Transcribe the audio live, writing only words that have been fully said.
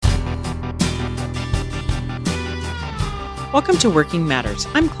Welcome to Working Matters.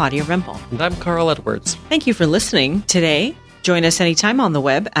 I'm Claudia Rempel. And I'm Carl Edwards. Thank you for listening today. Join us anytime on the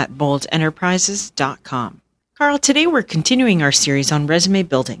web at boldenterprises.com. Carl, today we're continuing our series on resume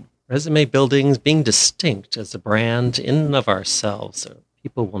building. Resume building is being distinct as a brand in and of ourselves, so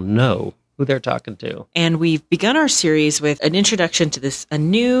people will know who they're talking to. And we've begun our series with an introduction to a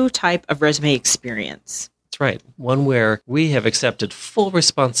new type of resume experience. That's right. One where we have accepted full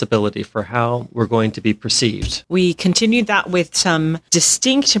responsibility for how we're going to be perceived. We continued that with some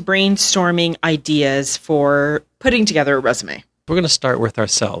distinct brainstorming ideas for putting together a resume. We're going to start with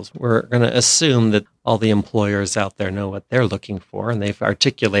ourselves. We're going to assume that all the employers out there know what they're looking for, and they've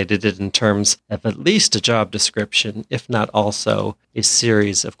articulated it in terms of at least a job description, if not also a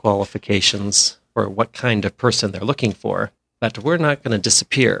series of qualifications for what kind of person they're looking for. But we're not going to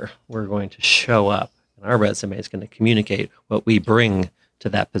disappear. We're going to show up. Our resume is going to communicate what we bring to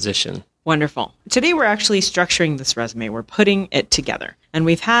that position. Wonderful. Today we're actually structuring this resume. We're putting it together. And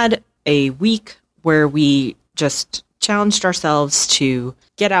we've had a week where we just challenged ourselves to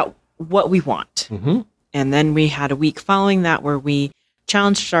get out what we want. Mm-hmm. And then we had a week following that where we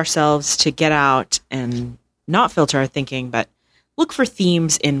challenged ourselves to get out and not filter our thinking, but look for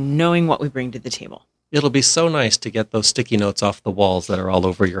themes in knowing what we bring to the table. It'll be so nice to get those sticky notes off the walls that are all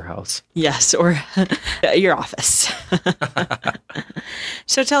over your house. Yes, or your office.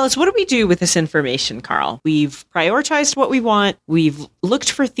 So tell us, what do we do with this information, Carl? We've prioritized what we want. We've looked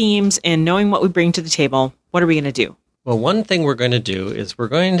for themes and knowing what we bring to the table. What are we going to do? Well, one thing we're going to do is we're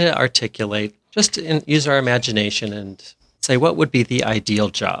going to articulate, use our imagination and say, what would be the ideal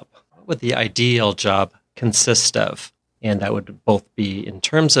job? What would the ideal job consist of? And that would both be in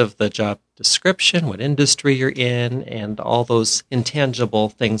terms of the job description, what industry you're in, and all those intangible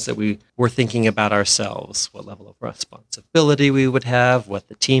things that we were thinking about ourselves, what level of responsibility we would have, what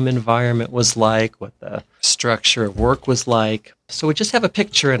the team environment was like, what the structure of work was like. So we just have a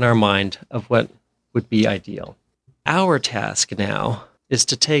picture in our mind of what would be ideal. Our task now is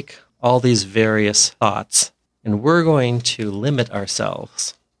to take all these various thoughts, and we're going to limit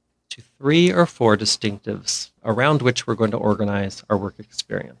ourselves to 3 or 4 distinctives around which we're going to organize our work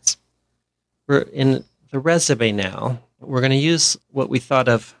experience. We're in the resume now. We're going to use what we thought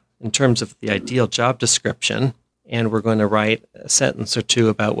of in terms of the ideal job description, and we're going to write a sentence or two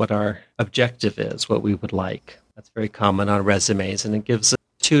about what our objective is, what we would like. That's very common on resumes, and it gives a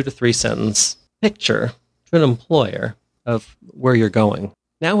 2 to 3 sentence picture to an employer of where you're going.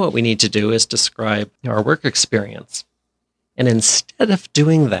 Now what we need to do is describe our work experience. And instead of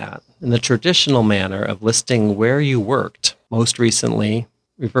doing that in the traditional manner of listing where you worked, most recently,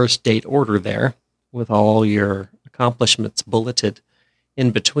 reverse date order there, with all your accomplishments bulleted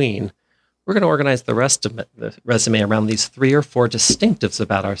in between, we're going to organize the rest of the resume around these 3 or 4 distinctives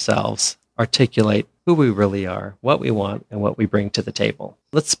about ourselves, articulate who we really are, what we want, and what we bring to the table.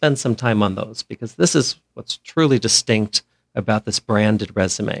 Let's spend some time on those, because this is what's truly distinct about this branded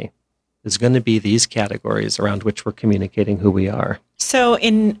resume. Is going to be these categories around which we're communicating who we are. So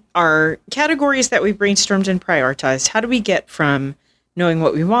in our categories that we brainstormed and prioritized, how do we get from knowing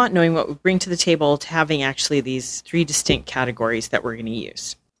what we want, knowing what we bring to the table, to having actually these 3 distinct categories that we're going to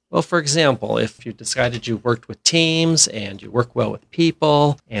use? Well, for example, if you decided you worked with teams and you work well with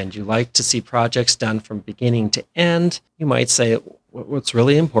people and you like to see projects done from beginning to end, you might say, what's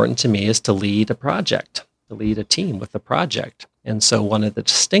really important to me is to lead a project, to lead a team with a project. And so one of the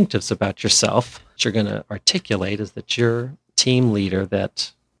distinctives about yourself that you're going to articulate is that you're a team leader,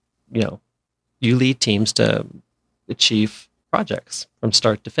 that, you lead teams to achieve projects from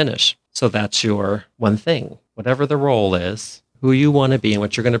start to finish. So that's your one thing. Whatever the role is, who you want to be and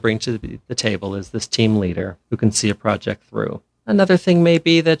what you're going to bring to the table is this team leader who can see a project through. Another thing may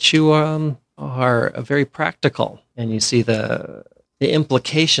be that you are very practical and you see the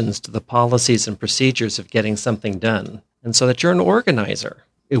implications to the policies and procedures of getting something done. And so that you're an organizer.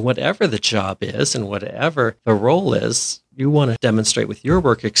 In whatever the job is and whatever the role is, you want to demonstrate with your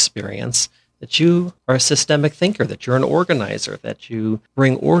work experience that you are a systemic thinker, that you're an organizer, that you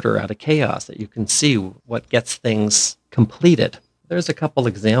bring order out of chaos, that you can see what gets things completed. There's a couple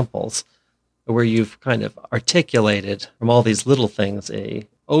examples where you've kind of articulated from all these little things a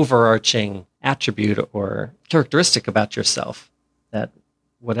overarching attribute or characteristic about yourself, that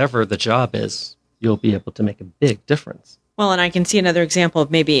whatever the job is, you'll be able to make a big difference. Well, and I can see another example of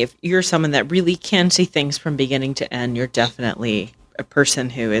maybe if you're someone that really can see things from beginning to end, you're definitely a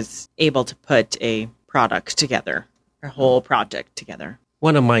person who is able to put a product together, a whole project together.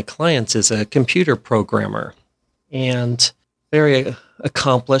 One of my clients is a computer programmer and very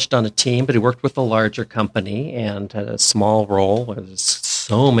accomplished on a team, but he worked with a larger company and had a small role where there's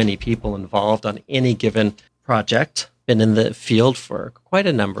so many people involved on any given project. been in the field for quite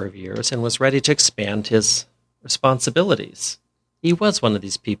a number of years and was ready to expand his responsibilities. He was one of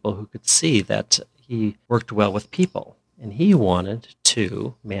these people who could see that he worked well with people, and he wanted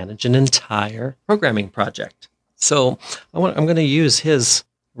to manage an entire programming project. So I'm going to use his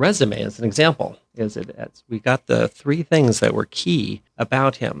resume as an example. We got the 3 things that were key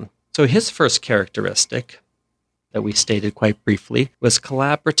about him. So his first characteristic that we stated quite briefly was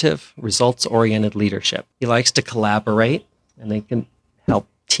collaborative, results-oriented leadership. He likes to collaborate, and they can help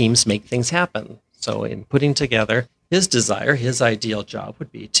teams make things happen. So in putting together his desire, his ideal job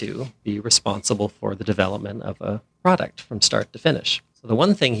would be to be responsible for the development of a product from start to finish. So the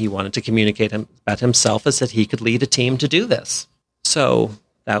one thing he wanted to communicate about himself is that he could lead a team to do this. So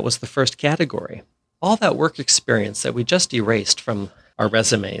that was the first category. All that work experience that we just erased from our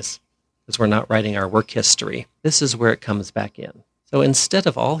resumes, because we're not writing our work history, this is where it comes back in. So instead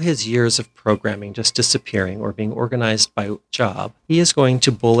of all his years of programming just disappearing or being organized by job, he is going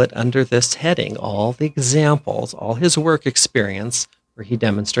to bullet under this heading all the examples, all his work experience where he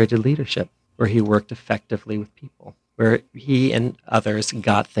demonstrated leadership, where he worked effectively with people, where he and others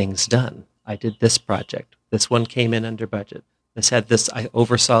got things done. I did this project. This one came in under budget. I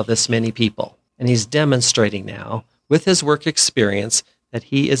oversaw this many people. And he's demonstrating now with his work experience that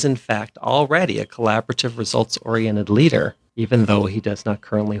he is in fact already a collaborative, results-oriented leader, even though he does not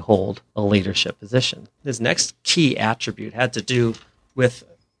currently hold a leadership position. His next key attribute had to do with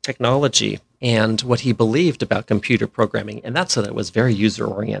technology and what he believed about computer programming, and that's that it was very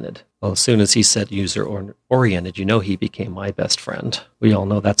user-oriented. Well, as soon as he said user-oriented, he became my best friend. We all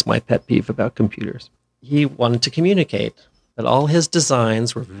know that's my pet peeve about computers. He wanted to communicate that all his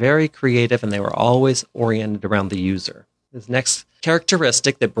designs were very creative and they were always oriented around the user. His next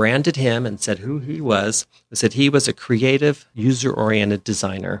characteristic that branded him and said who he was that he was a creative, user-oriented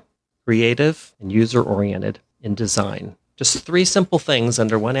designer. Creative and user-oriented in design. Just 3 simple things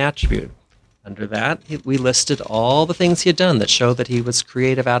under one attribute. Under that, we listed all the things he had done that show that he was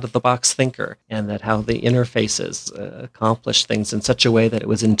creative, out-of-the-box thinker, and that how the interfaces accomplished things in such a way that it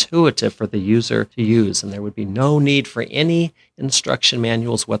was intuitive for the user to use, and there would be no need for any instruction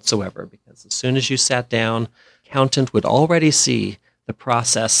manuals whatsoever, because as soon as you sat down, accountant would already see the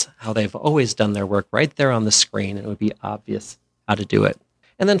process, how they've always done their work right there on the screen, and it would be obvious how to do it.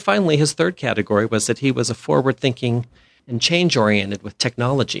 And then finally, his third category was that he was a forward-thinking and change-oriented with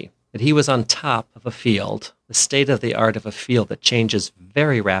technology. That he was on top of a field, the state-of-the-art of a field that changes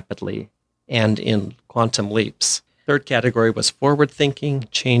very rapidly and in quantum leaps. Third category was forward-thinking,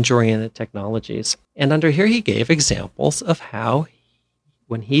 change-oriented technologies. And under here he gave examples of how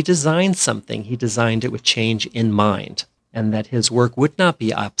when he designed something, he designed it with change in mind, and that his work would not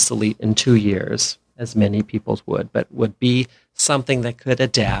be obsolete in 2 years, as many people would, but would be something that could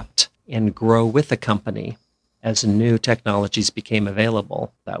adapt and grow with the company as new technologies became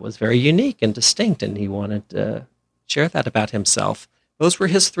available. That was very unique and distinct, and he wanted to share that about himself. Those were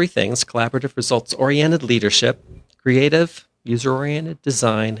his 3 things: collaborative, results-oriented leadership, creative, user-oriented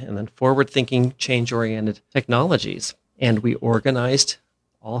design, and then forward-thinking, change-oriented technologies. And we organized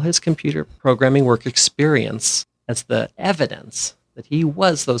all his computer programming work experience as the evidence that he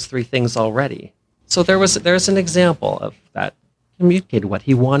was those 3 things already. So there's an example of that. Communicated what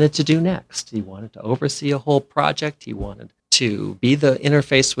he wanted to do next. He wanted to oversee a whole project. He wanted to be the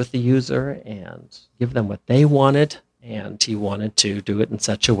interface with the user and give them what they wanted. And he wanted to do it in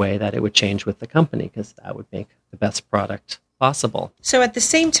such a way that it would change with the company, because that would make the best product possible. So at the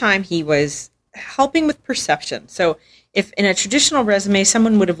same time, he was helping with perception. So if in a traditional resume,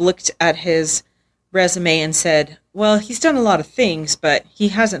 someone would have looked at his resume and said, well, he's done a lot of things, but he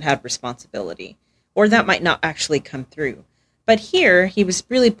hasn't had responsibility. Or that might not actually come through. But here, he was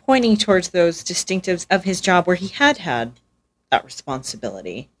really pointing towards those distinctives of his job where he had that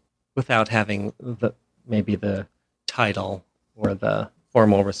responsibility. Without having maybe the title or the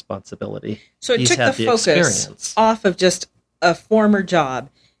formal responsibility. So it took the focus off of just a former job,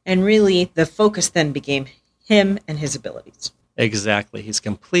 and really the focus then became him and his abilities. Exactly. He's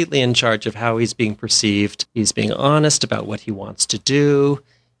completely in charge of how he's being perceived. He's being honest about what he wants to do.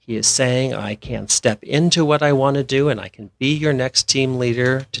 He is saying, I can step into what I want to do, and I can be your next team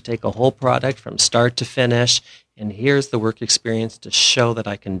leader to take a whole product from start to finish, and here's the work experience to show that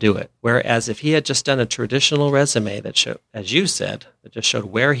I can do it. Whereas if he had just done a traditional resume that showed, as you said, that just showed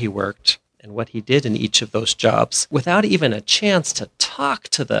where he worked and what he did in each of those jobs, without even a chance to talk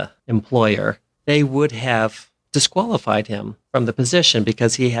to the employer, they would have disqualified him from the position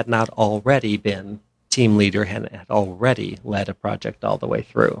because he had not already been team leader and had already led a project all the way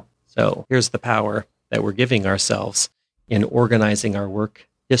through. So here's the power that we're giving ourselves in organizing our work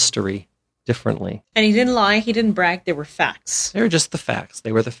history differently. And he didn't lie. He didn't brag. They were facts. They were just the facts.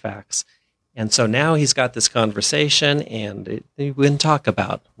 They were the facts. And so now he's got this conversation, and we can talk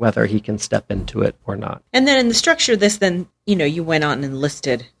about whether he can step into it or not. And then in the structure of this, then, you went on and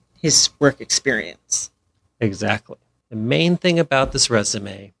listed his work experience. Exactly. The main thing about this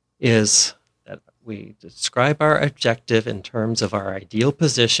resume is that we describe our objective in terms of our ideal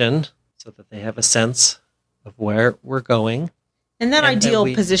position so that they have a sense of where we're going. And that ideal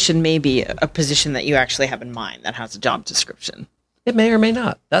position may be a position that you actually have in mind that has a job description. It may or may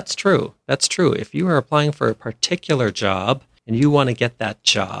not. That's true. That's true. If you are applying for a particular job and you want to get that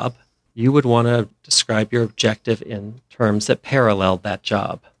job, you would want to describe your objective in terms that parallel that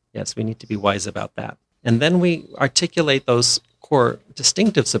job. Yes, we need to be wise about that. And then we articulate those core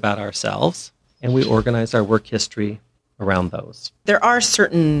distinctives about ourselves, and we organize our work history around those. There are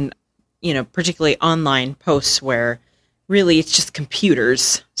certain, particularly online posts where really it's just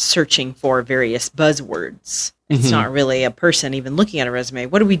computers searching for various buzzwords. It's not really a person even looking at a resume.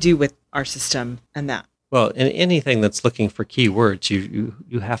 What do we do with our system and that? Well, in anything that's looking for keywords,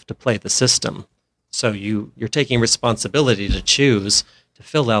 you have to play the system. So you're taking responsibility to choose to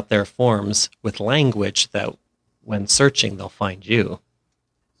fill out their forms with language that when searching, they'll find you.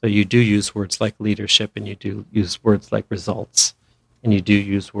 So you do use words like leadership, and you do use words like results, and you do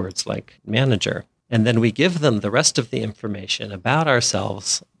use words like manager. And then we give them the rest of the information about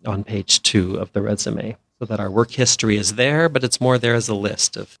ourselves on page 2 of the resume, so that our work history is there, but it's more there as a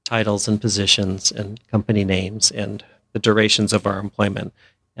list of titles and positions and company names and the durations of our employment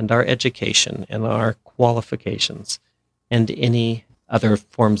and our education and our qualifications and any other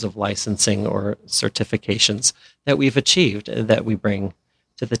forms of licensing or certifications that we've achieved that we bring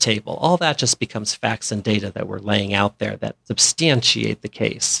to the table. All that just becomes facts and data that we're laying out there that substantiate the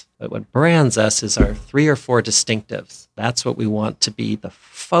case. But what brands us is our 3 or 4 distinctives. That's what we want to be the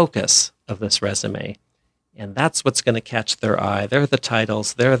focus of this resume. And that's what's going to catch their eye. They're the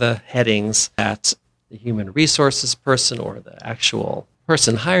titles, they're the headings that the human resources person or the actual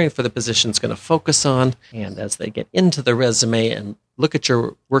person hiring for the position is going to focus on. And as they get into the resume and look at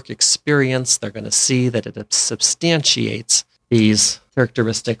your work experience, they're going to see that it substantiates these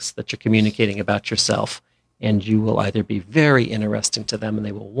characteristics that you're communicating about yourself. And you will either be very interesting to them and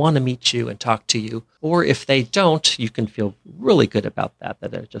they will want to meet you and talk to you. Or if they don't, you can feel really good about that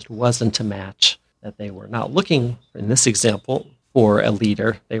it just wasn't a match, that they were not looking, in this example, for a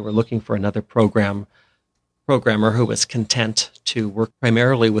leader. They were looking for another programmer who was content to work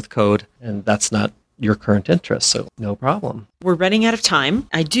primarily with code, and that's not your current interest, so no problem. We're running out of time.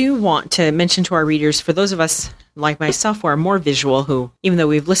 I do want to mention to our readers, for those of us like myself who are more visual, who, even though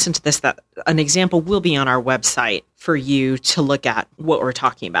we've listened to this, that an example will be on our website for you to look at what we're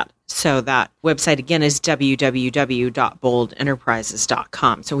talking about. So that website again is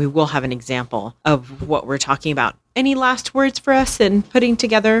www.boldenterprises.com. So we will have an example of what we're talking about. Any last words for us in putting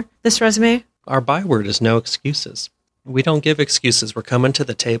together this resume? Our byword is no excuses. We don't give excuses. We're coming to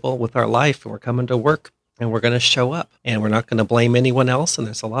the table with our life, and we're coming to work, and we're going to show up, and we're not going to blame anyone else. And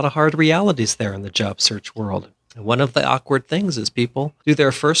there's a lot of hard realities there in the job search world. And one of the awkward things is people do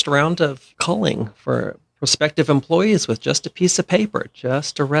their first round of culling for prospective employees with just a piece of paper,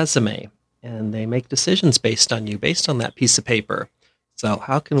 just a resume, and they make decisions based on that piece of paper. So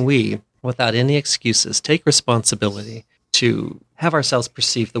how can we, without any excuses, take responsibility to have ourselves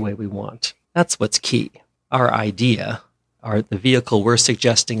perceived the way we want? That's what's key. Our idea, the vehicle we're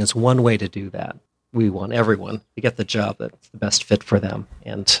suggesting is one way to do that. We want everyone to get the job that's the best fit for them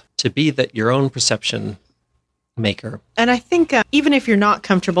and to be your own perception maker. And I think even if you're not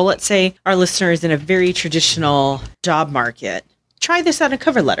comfortable, let's say our listener is in a very traditional job market, try this on a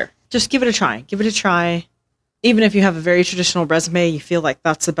cover letter. Just give it a try. Give it a try. Even if you have a very traditional resume, you feel like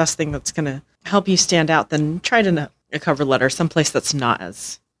that's the best thing that's going to help you stand out, then try it in a cover letter, someplace that's not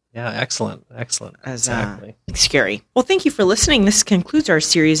as... Yeah, excellent. Exactly. Scary. Well, thank you for listening. This concludes our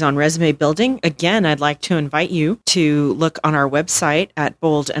series on resume building. Again, I'd like to invite you to look on our website at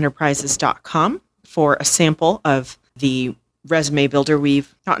boldenterprises.com for a sample of the resume builder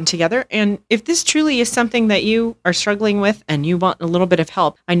we've gotten together. And if this truly is something that you are struggling with and you want a little bit of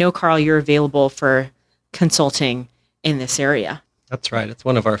help, I know, Carl, you're available for consulting in this area. That's right. It's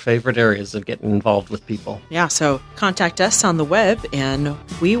one of our favorite areas of getting involved with people. Yeah, so contact us on the web and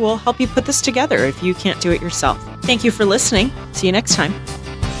we will help you put this together if you can't do it yourself. Thank you for listening. See you next time.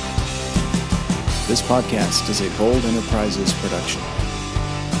 This podcast is a Bold Enterprises production.